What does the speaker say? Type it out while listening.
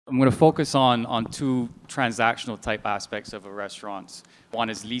I'm going to focus on two transactional type aspects of a restaurant. One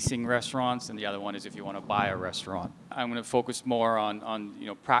is leasing restaurants, and the other one is if you want to buy a restaurant. I'm going to focus more on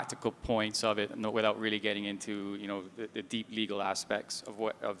practical points of it, without really getting into the deep legal aspects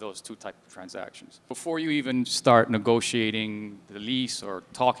of those two types of transactions. Before you even start negotiating the lease or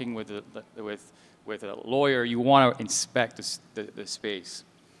talking with a lawyer, you want to inspect the space.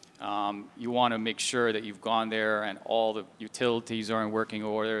 You want to make sure that you've gone there and all the utilities are in working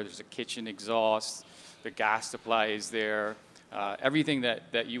order. There's a kitchen exhaust, the gas supply is there. Everything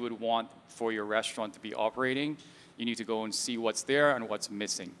that you would want for your restaurant to be operating, you need to go and see what's there and what's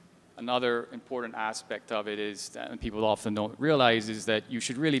missing. Another important aspect of it is, that, and people often don't realize, is that you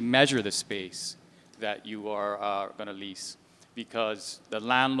should really measure the space that you are going to lease, because the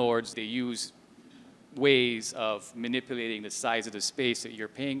landlords, they use ways of manipulating the size of the space that you're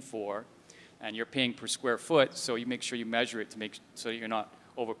paying for, and you're paying per square foot, so you make sure you measure it to make so that you're not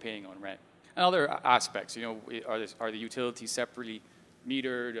overpaying on rent. And other aspects, are the utilities separately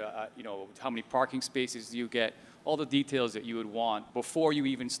metered? How many parking spaces do you get? All the details that you would want before you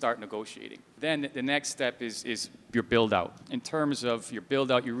even start negotiating. Then the next step is your build out. In terms of your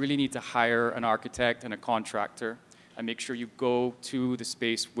build out, you really need to hire an architect and a contractor, and make sure you go to the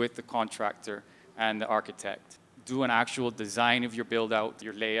space with the contractor and the architect. Do an actual design of your build out,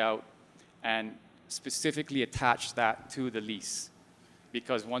 your layout, and specifically attach that to the lease.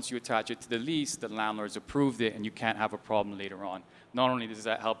 Because once you attach it to the lease, the landlord's approved it and you can't have a problem later on. Not only does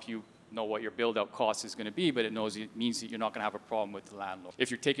that help you know what your build out cost is going to be, but it means that you're not going to have a problem with the landlord.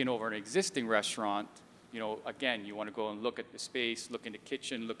 If you're taking over an existing restaurant, again, you want to go and look at the space, look in the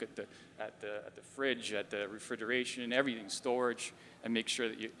kitchen, look at the fridge, at the refrigeration, everything, storage, and make sure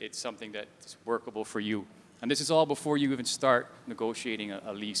that it's something that's workable for you. And this is all before you even start negotiating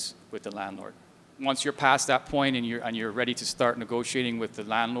a lease with the landlord. Once you're past that point and you're ready to start negotiating with the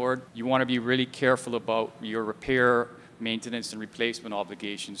landlord, you want to be really careful about your repair, maintenance, and replacement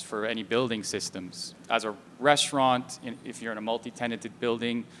obligations for any building systems. As a restaurant, if you're in a multi-tenanted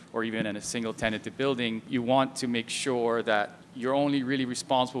building or even in a single-tenanted building, you want to make sure that you're only really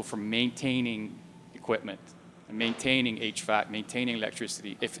responsible for maintaining equipment, and maintaining HVAC, maintaining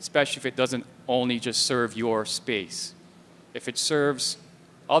electricity, especially if it doesn't only just serve your space. If it serves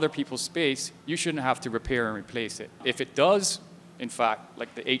other people's space, you shouldn't have to repair and replace it. If it does, in fact,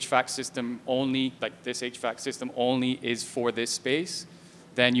 like the HVAC system only, like this HVAC system only is for this space,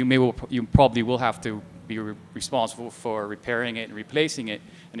 then you probably will have to be responsible for repairing it and replacing it.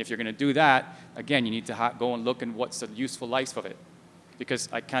 And if you're going to do that, again, you need to go and look at what's the useful life of it. Because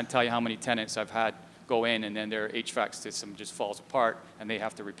I can't tell you how many tenants I've had go in and then their HVAC system just falls apart and they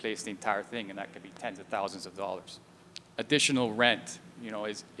have to replace the entire thing, and that could be tens of thousands of dollars. Additional rent,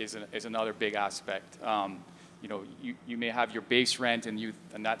 is another big aspect. You may have your base rent and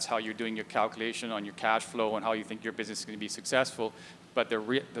that's how you're doing your calculation on your cash flow and how you think your business is going to be successful. But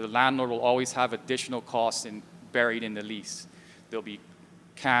the landlord will always have additional costs buried in the lease. There'll be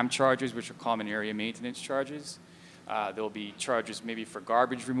CAM charges, which are common area maintenance charges. There'll be charges maybe for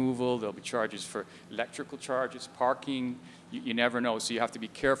garbage removal. There'll be charges for electrical charges, parking. You never know, so you have to be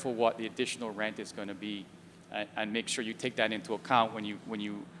careful what the additional rent is going to be. And make sure you take that into account when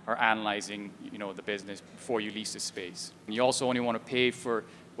you are analyzing the business before you lease the space. And you also only want to pay for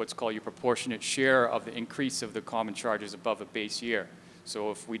what's called your proportionate share of the increase of the common charges above a base year.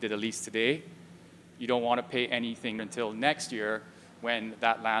 So if we did a lease today, you don't want to pay anything until next year when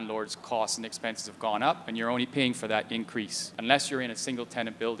that landlord's costs and expenses have gone up and you're only paying for that increase. Unless you're in a single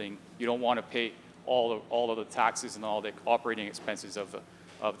tenant building, you don't want to pay all of the taxes and all the operating expenses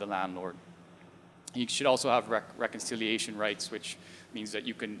of the landlord. You should also have reconciliation rights, which means that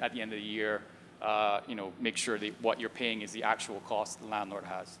you can, at the end of the year, make sure that what you're paying is the actual cost the landlord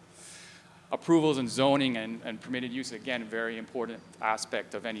has. Approvals and zoning and permitted use, again, a very important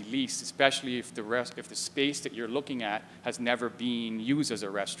aspect of any lease, especially if the space that you're looking at has never been used as a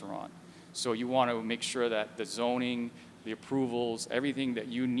restaurant. So you want to make sure that the zoning, the approvals, everything that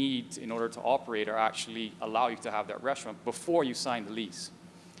you need in order to operate are actually allow you to have that restaurant before you sign the lease.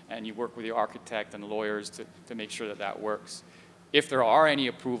 And you work with your architect and lawyers to make sure that that works. If there are any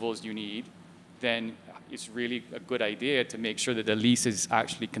approvals you need, then it's really a good idea to make sure that the lease is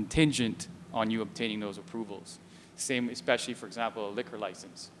actually contingent on you obtaining those approvals. Same, especially, for example, a liquor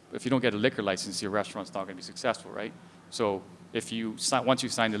license. If you don't get a liquor license, your restaurant's not going to be successful, right? So once you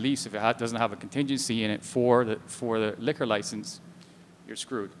sign the lease, if it doesn't have a contingency in it for the liquor license, you're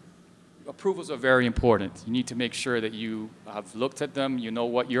screwed. Approvals are very important. You need to make sure that you have looked at them, you know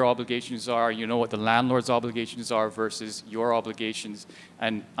what your obligations are, you know what the landlord's obligations are versus your obligations,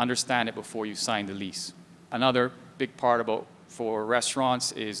 and understand it before you sign the lease. Another big part about for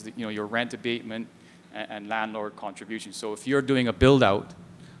restaurants is your rent abatement and landlord contribution. So if you're doing a build out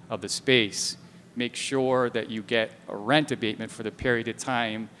of the space, make sure that you get a rent abatement for the period of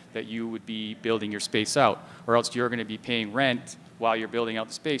time that you would be building your space out, or else you're going to be paying rent while you're building out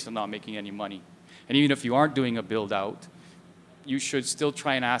the space and not making any money. And even if you aren't doing a build out, you should still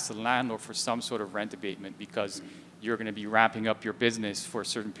try and ask the landlord for some sort of rent abatement, because you're going to be ramping up your business for a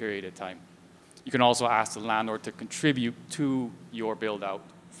certain period of time. You can also ask the landlord to contribute to your build out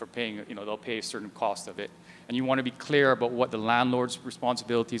for paying, they'll pay a certain cost of it. And you want to be clear about what the landlord's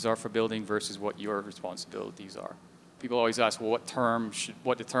responsibilities are for building versus what your responsibilities are. People always ask, well, what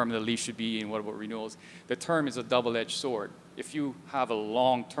the term of the lease should be and what about renewals? The term is a double-edged sword. If you have a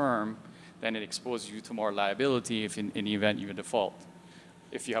long term, then it exposes you to more liability if in the event you default.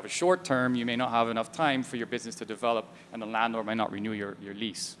 If you have a short term, you may not have enough time for your business to develop, and the landlord might not renew your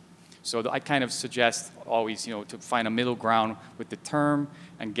lease. So I kind of suggest always, to find a middle ground with the term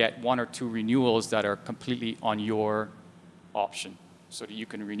and get 1 or 2 renewals that are completely on your option, so that you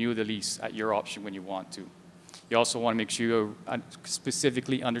can renew the lease at your option when you want to. You also want to make sure you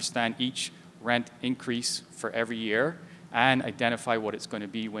specifically understand each rent increase for every year and identify what it's going to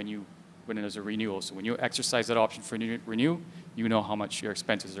be when there's a renewal. So when you exercise that option for renew, you know how much your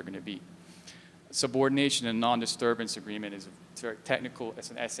expenses are going to be. Subordination and non-disturbance agreement is very technical. It's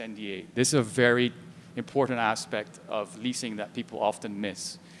an SNDA. This is a very important aspect of leasing that people often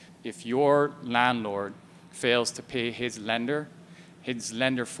miss. If your landlord fails to pay his lender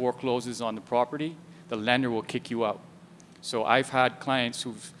forecloses on the property, the lender will kick you out. So I've had clients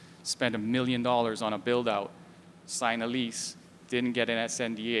who've spent $1 million on a build out, sign a lease, didn't get an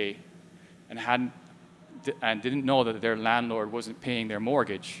SNDA, and didn't know that their landlord wasn't paying their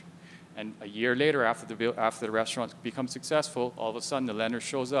mortgage. And a year later, after the restaurant becomes successful, all of a sudden the lender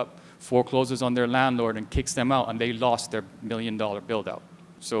shows up, forecloses on their landlord, and kicks them out, and they lost their $1 million build out.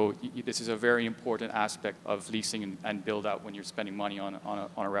 So this is a very important aspect of leasing and build out when you're spending money on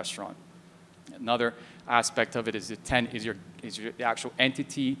a restaurant. Another aspect of it is the actual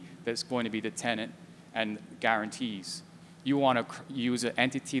entity that's going to be the tenant, and guarantees. You want to use an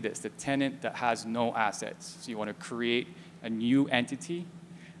entity that's the tenant that has no assets. So you want to create a new entity,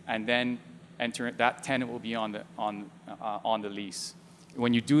 and then that tenant will be on the lease.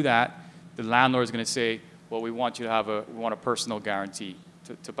 When you do that, the landlord is going to say, well, we want a personal guarantee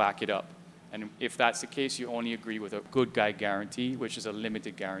to back it up. And if that's the case, you only agree with a good guy guarantee, which is a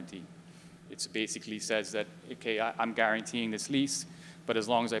limited guarantee. It basically says that, okay, I'm guaranteeing this lease, but as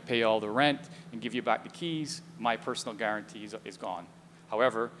long as I pay all the rent and give you back the keys, my personal guarantee is gone.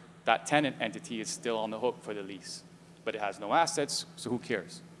 However, that tenant entity is still on the hook for the lease, but it has no assets, so who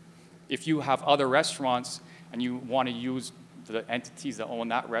cares? If you have other restaurants and you want to use the entities that own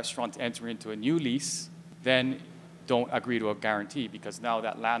that restaurant to enter into a new lease, then don't agree to a guarantee, because now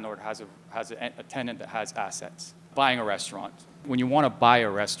that landlord has a tenant that has assets. Buying a restaurant. When you want to buy a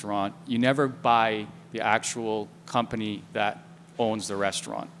restaurant, you never buy the actual company that owns the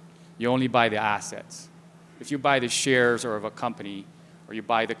restaurant. You only buy the assets. If you buy the shares of a company, or you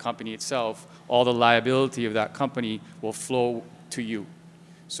buy the company itself, all the liability of that company will flow to you.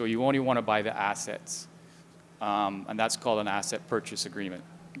 So you only want to buy the assets. And that's called an asset purchase agreement.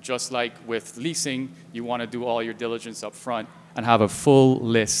 Just like with leasing, you want to do all your diligence up front and have a full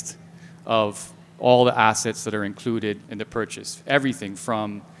list of all the assets that are included in the purchase. Everything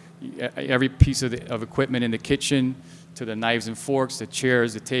from every piece of equipment in the kitchen to the knives and forks, the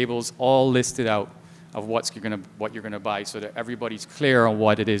chairs, the tables, all listed out of what you're gonna buy, so that everybody's clear on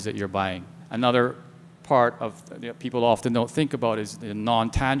what it is that you're buying. Another part of people often don't think about is the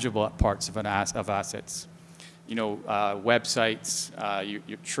non-tangible parts of assets. Websites,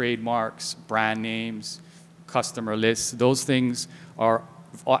 your trademarks, brand names, customer lists. Those things are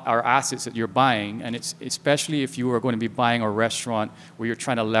assets that you're buying, and it's especially if you are going to be buying a restaurant where you're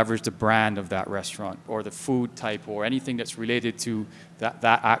trying to leverage the brand of that restaurant, or the food type, or anything that's related to that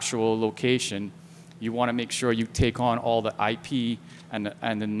actual location. You want to make sure you take on all the IP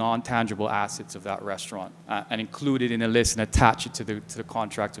and the non-tangible assets of that restaurant and include it in a list and attach it to the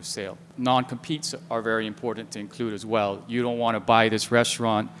contract of sale. Non-competes are very important to include as well. You don't want to buy this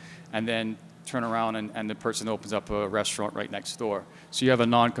restaurant and then turn around and the person opens up a restaurant right next door. So you have a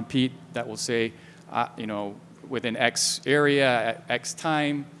non-compete that will say, within X area at X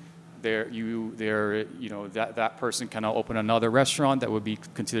time, that person cannot open another restaurant that would be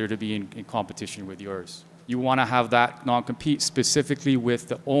considered to be in competition with yours. You want to have that non-compete specifically with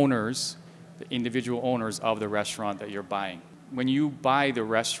the owners, the individual owners of the restaurant that you're buying. When you buy the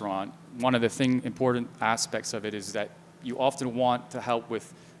restaurant, one of the important aspects of it is that you often want to help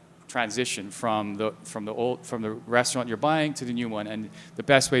with transition from the restaurant you're buying to the new one. And the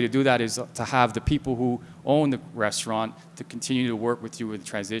best way to do that is to have the people who own the restaurant to continue to work with you with the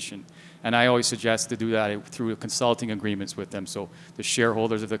transition. And I always suggest to do that through consulting agreements with them. So the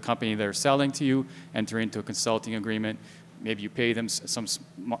shareholders of the company that are selling to you enter into a consulting agreement. Maybe you pay them some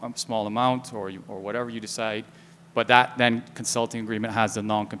small amount or whatever you decide, but that then consulting agreement has the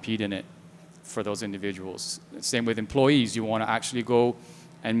non-compete in it for those individuals. Same with employees. You want to actually go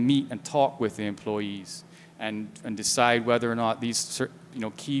and meet and talk with the employees and decide whether or not these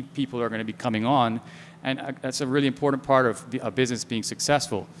key people are going to be coming on. And that's a really important part of a business being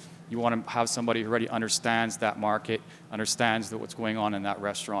successful. You want to have somebody who already understands that market, understands what's going on in that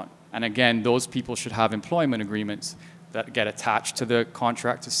restaurant. And again, those people should have employment agreements that get attached to the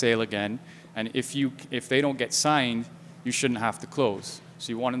contract to sale again. And if they don't get signed, you shouldn't have to close. So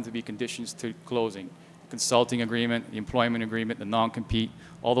you want them to be conditions to closing. Consulting agreement, the employment agreement, the non-compete,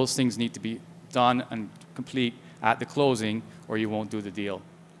 all those things need to be done and complete at the closing or you won't do the deal.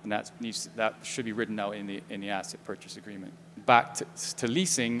 And that should be written out in the asset purchase agreement. Back to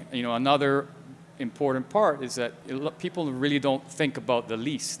leasing, another important part is that people really don't think about the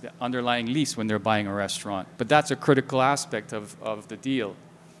lease, the underlying lease when they're buying a restaurant. But that's a critical aspect of the deal.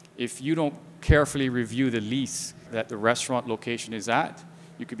 If you don't carefully review the lease that the restaurant location is at,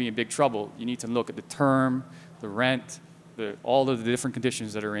 you could be in big trouble. You need to look at the term, the rent, all of the different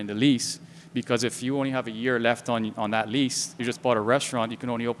conditions that are in the lease. Because if you only have a year left on that lease, you just bought a restaurant, you can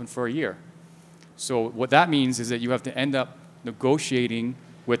only open for a year. So what that means is that you have to end up negotiating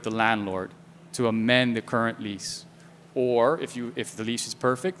with the landlord to amend the current lease. Or if the lease is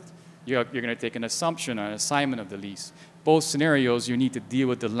perfect, you're going to take an assumption or an assignment of the lease. Both scenarios, you need to deal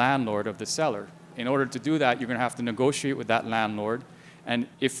with the landlord of the seller. In order to do that, you're going to have to negotiate with that landlord. And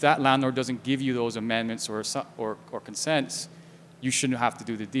if that landlord doesn't give you those amendments or consents, you shouldn't have to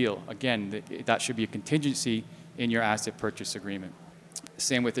do the deal. Again, that should be a contingency in your asset purchase agreement.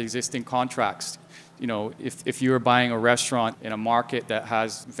 Same with existing contracts. If you're buying a restaurant in a market that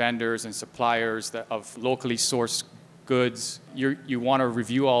has vendors and suppliers of locally sourced goods, you want to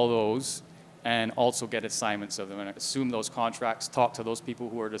review all those and also get assignments of them and assume those contracts, talk to those people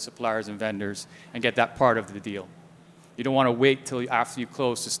who are the suppliers and vendors, and get that part of the deal. You don't want to wait till after you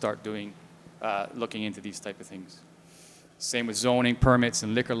close to start looking into these type of things. Same with zoning permits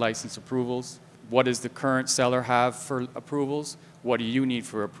and liquor license approvals. What does the current seller have for approvals? What do you need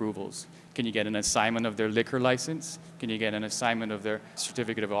for approvals? Can you get an assignment of their liquor license? Can you get an assignment of their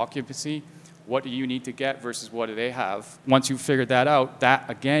certificate of occupancy? What do you need to get versus what do they have? Once you've figured that out, that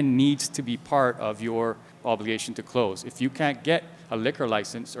again needs to be part of your obligation to close. If you can't get a liquor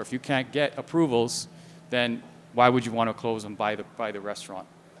license or if you can't get approvals, then why would you want to close and buy the restaurant?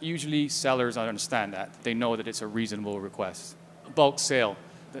 Usually sellers understand that. They know that it's a reasonable request. Bulk sale.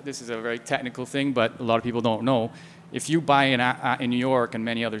 This is a very technical thing, but a lot of people don't know. If you buy in New York and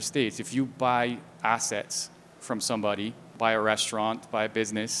many other states, if you buy assets from somebody, buy a restaurant, buy a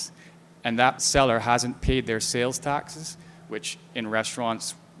business, and that seller hasn't paid their sales taxes, which in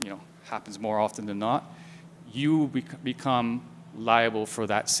restaurants happens more often than not, you become liable for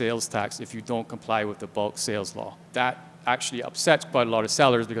that sales tax if you don't comply with the bulk sales law. That actually upsets quite a lot of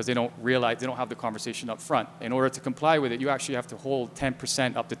sellers because they don't realize, they don't have the conversation up front. In order to comply with it, you actually have to hold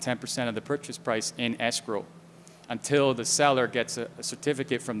 10%, up to 10% of the purchase price in escrow until the seller gets a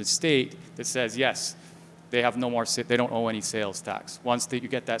certificate from the state that says, yes, they have no more, they don't owe any sales tax. Once you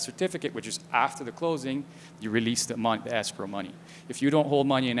get that certificate, which is after the closing, you release the escrow money. If you don't hold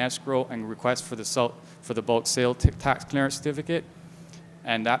money in escrow and request for the bulk sale tax clearance certificate,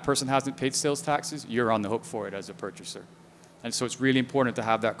 and that person hasn't paid sales taxes, you're on the hook for it as a purchaser. And so it's really important to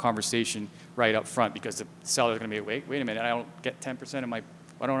have that conversation right up front because the seller's going to be, wait a minute, I don't get 10% of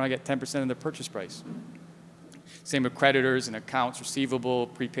why don't I get 10% of the purchase price? Same with creditors and accounts receivable,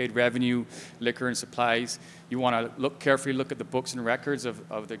 prepaid revenue, liquor and supplies. You want to carefully look at the books and records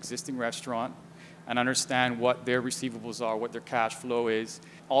of the existing restaurant and understand what their receivables are, what their cash flow is.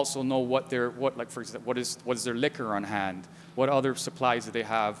 Also know for example, what is their liquor on hand? What other supplies do they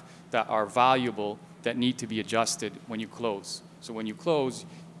have that are valuable that need to be adjusted when you close? So when you close,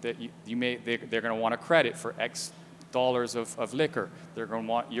 they're going to want a credit for X dollars of liquor. You're going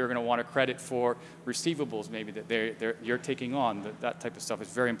to want a credit for receivables maybe that you're taking on. That type of stuff is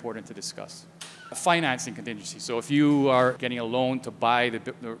very important to discuss. A financing contingency. So if you are getting a loan to buy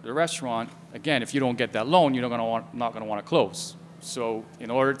the restaurant, again, if you don't get that loan, you're not going to want to close. So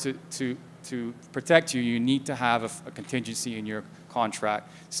in order to protect you, you need to have a contingency in your contract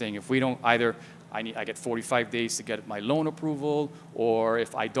saying if we don't either I get 45 days to get my loan approval, or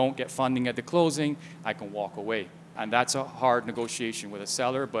if I don't get funding at the closing, I can walk away. And that's a hard negotiation with a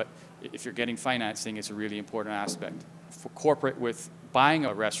seller, but if you're getting financing, it's a really important aspect. For corporate, with buying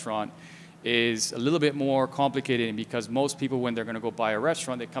a restaurant is a little bit more complicated, because most people, when they're going to go buy a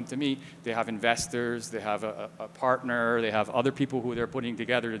restaurant, they come to me, they have investors, they have a partner, they have other people who they're putting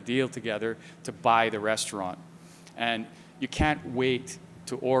together to deal together to buy the restaurant. And you can't wait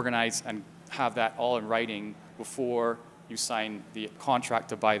to organize and have that all in writing before you sign the contract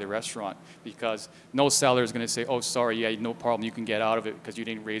to buy the restaurant, because no seller is going to say, oh, sorry, yeah, no problem, you can get out of it because you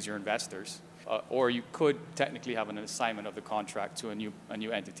didn't raise your investors. Or you could technically have an assignment of the contract to a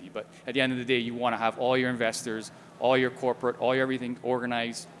new entity. But at the end of the day, you want to have all your investors, all your corporate, all your everything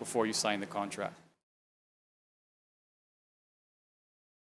organized before you sign the contract.